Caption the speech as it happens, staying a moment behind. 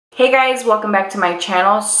Hey guys, welcome back to my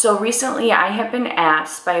channel. So recently I have been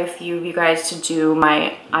asked by a few of you guys to do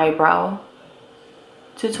my eyebrow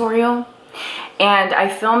tutorial, and I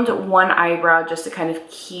filmed one eyebrow just to kind of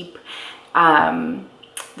keep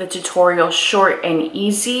the tutorial short and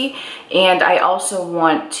easy, and I also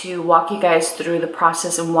want to walk you guys through the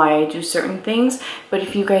process and why I do certain things. But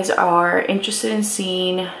if you guys are interested in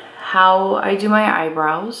seeing how I do my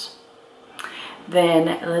eyebrows,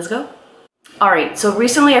 then let's go. Alright, so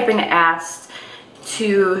recently I've been asked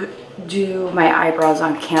to do my eyebrows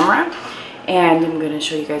on camera, and I'm going to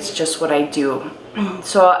show you guys just what I do.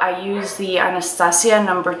 So I use the Anastasia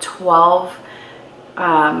number 12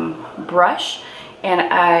 brush, and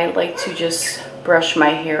I like to just brush my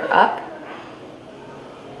hair up.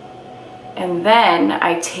 And then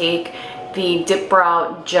I take the Dip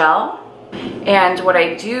Brow Gel, and what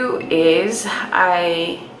I do is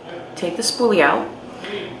I take the spoolie out,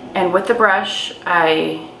 and with the brush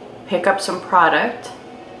I pick up some product,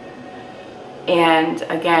 and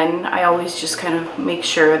again I always just kind of make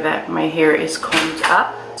sure that my hair is combed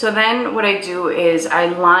up. So then what I do is I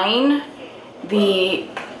line the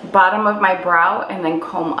bottom of my brow and then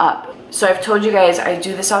comb up. So I've told you guys I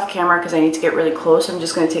do this off camera because I need to get really close. I'm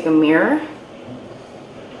just going to take a mirror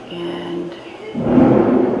and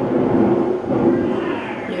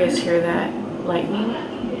you guys hear that lightning?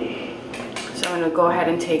 So I'm going to go ahead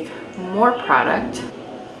and take more product.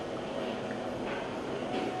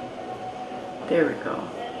 There we go.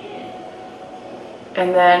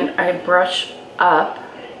 And then I brush up,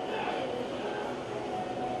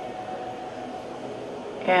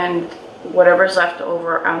 and whatever's left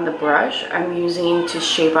over on the brush I'm using to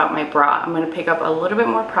shape out my brow. I'm going to pick up a little bit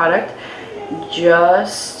more product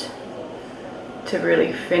just to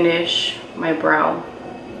really finish my brow.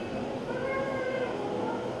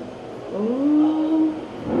 Ooh,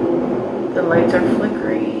 the lights are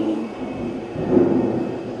flickering.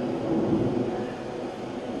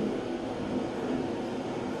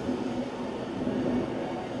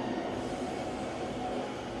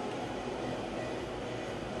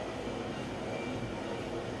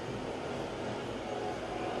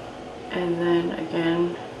 And then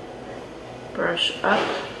again, brush up.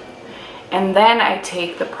 And then I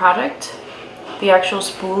take the product, the actual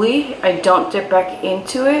spoolie, I don't dip back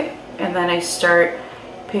into it, and then I start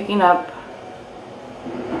picking up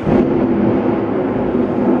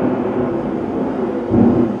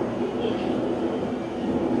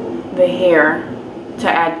the hair to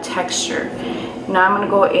add texture. Now I'm going to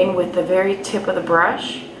go in with the very tip of the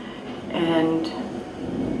brush and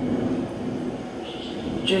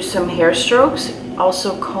do some hair strokes.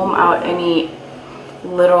 Also comb out any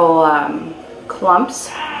little clumps.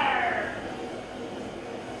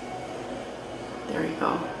 There we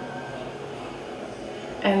go.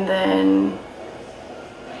 And then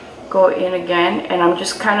go in again, and I'm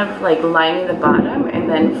just kind of like lining the bottom and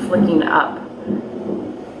then flicking up.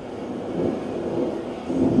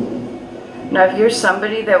 Now if you're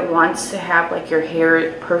somebody that wants to have like your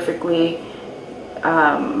hair perfectly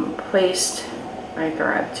placed, I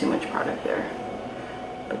grabbed too much product there,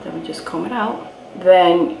 but then we just comb it out.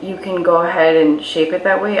 Then you can go ahead and shape it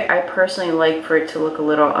that way. I personally like for it to look a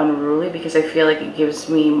little unruly because I feel like it gives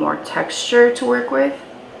me more texture to work with.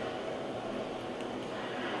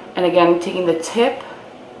 And again, taking the tip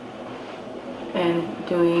and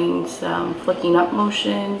doing some flicking up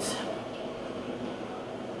motions.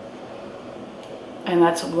 And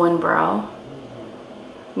that's one brow.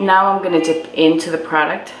 Now I'm going to dip into the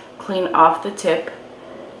product, clean off the tip,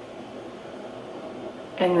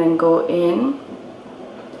 and then go in,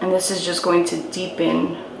 and this is just going to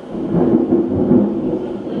deepen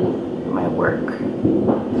my work.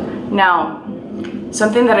 Now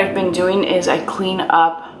something that I've been doing is I clean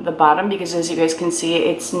up the bottom because, as you guys can see,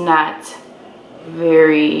 it's not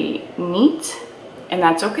very neat, and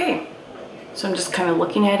that's okay. So I'm just kind of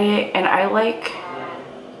looking at it, and I like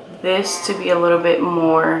this to be a little bit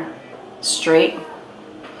more straight.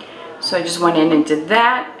 So I just went in and did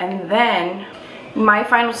that, and then my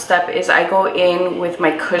final step is I go in with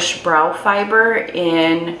my Kush Brow Fiber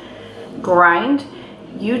in Grind.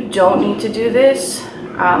 You don't need to do this.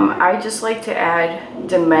 I just like to add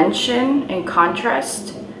dimension and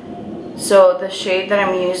contrast. So the shade that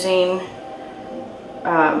I'm using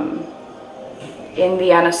in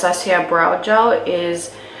the Anastasia Brow Gel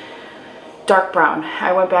is dark brown.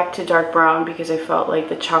 I went back to dark brown because I felt like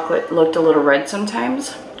the chocolate looked a little red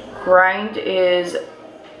sometimes. Grind is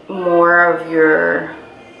more of your,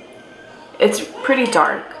 it's pretty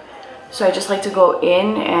dark, so I just like to go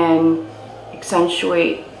in and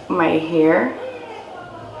accentuate my hair.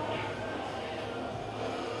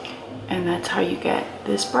 And that's how you get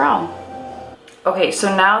this brow. Okay,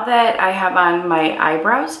 so now that I have on my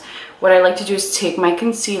eyebrows, what I like to do is take my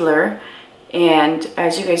concealer, and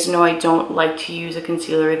as you guys know, I don't like to use a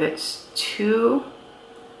concealer that's too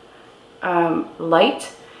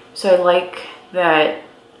light. So I like that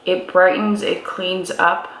it brightens, it cleans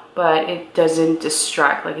up, but it doesn't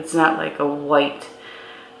distract. Like, it's not like a white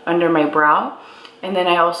under my brow. And then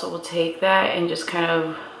I also will take that and just kind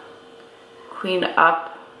of clean up.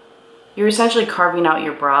 You're essentially carving out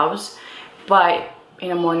your brows, but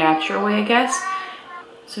in a more natural way, I guess.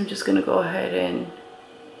 So I'm just gonna go ahead and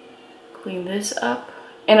clean this up.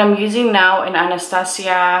 And I'm using now an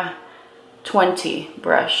Anastasia 20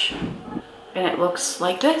 brush. And it looks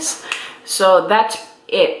like this. So that's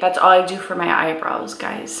it. That's all I do for my eyebrows,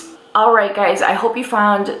 guys. Alright guys, I hope you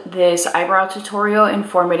found this eyebrow tutorial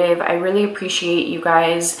informative. I really appreciate you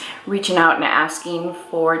guys reaching out and asking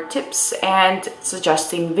for tips and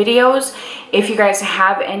suggesting videos. If you guys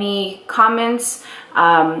have any comments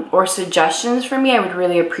or suggestions for me, I would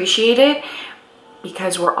really appreciate it,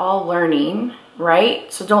 because we're all learning, right?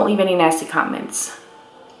 So don't leave any nasty comments,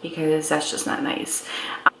 because that's just not nice.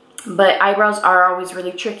 But eyebrows are always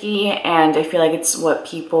really tricky, and I feel like it's what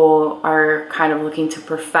people are kind of looking to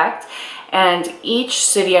perfect. And each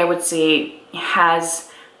city, I would say,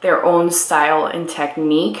 has their own style and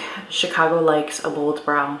technique. Chicago likes a bold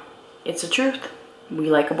brow. It's the truth.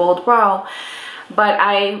 We like a bold brow. But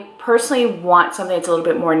I personally want something that's a little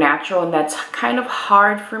bit more natural, and that's kind of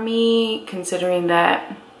hard for me considering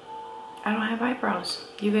that I don't have eyebrows.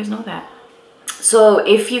 You guys know that. So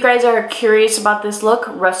if you guys are curious about this look,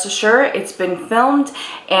 rest assured it's been filmed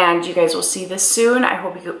and you guys will see this soon. I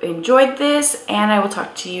hope you enjoyed this, and I will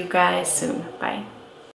talk to you guys soon. Bye.